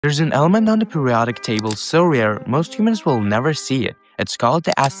There's an element on the periodic table so rare, most humans will never see it. It's called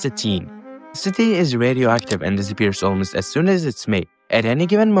the astatine. Astatine is radioactive and disappears almost as soon as it's made. At any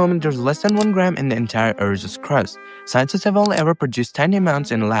given moment, there's less than 1 gram in the entire Earth's crust. Scientists have only ever produced tiny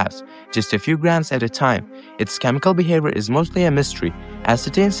amounts in labs, just a few grams at a time. Its chemical behavior is mostly a mystery.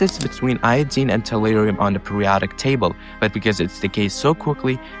 Astatine sits between iodine and tellurium on the periodic table, but because it decays so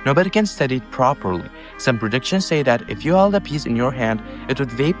quickly, nobody can study it properly. Some predictions say that if you held a piece in your hand, it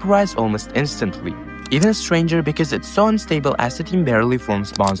would vaporize almost instantly. Even stranger, because it's so unstable, astatine barely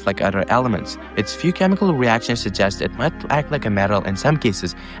forms bonds like other elements. Its few chemical reactions suggest it might act like a metal in some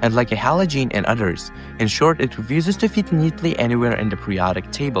cases and like a halogen in others. In short, it refuses to fit neatly anywhere in the periodic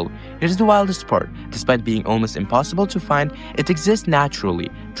table. Here's the wildest part. Despite being almost impossible to find, it exists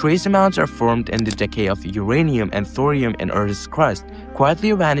naturally. Trace amounts are formed in the decay of uranium and thorium in Earth's crust,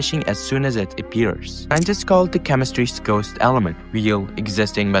 quietly vanishing as soon as it appears. Scientists call it the chemistry's ghost element, real,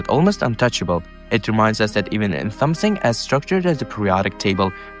 existing, but almost untouchable. It reminds us that even in something as structured as the periodic table,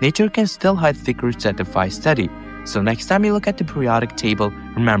 nature can still hide secrets that defy study. So next time you look at the periodic table,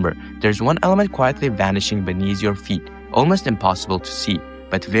 remember, there's one element quietly vanishing beneath your feet, almost impossible to see,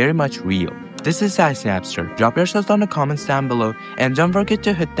 but very much real. This is SciSnapster. Drop your thoughts on the comments down below, and don't forget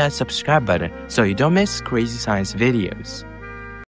to hit that subscribe button so you don't miss crazy science videos.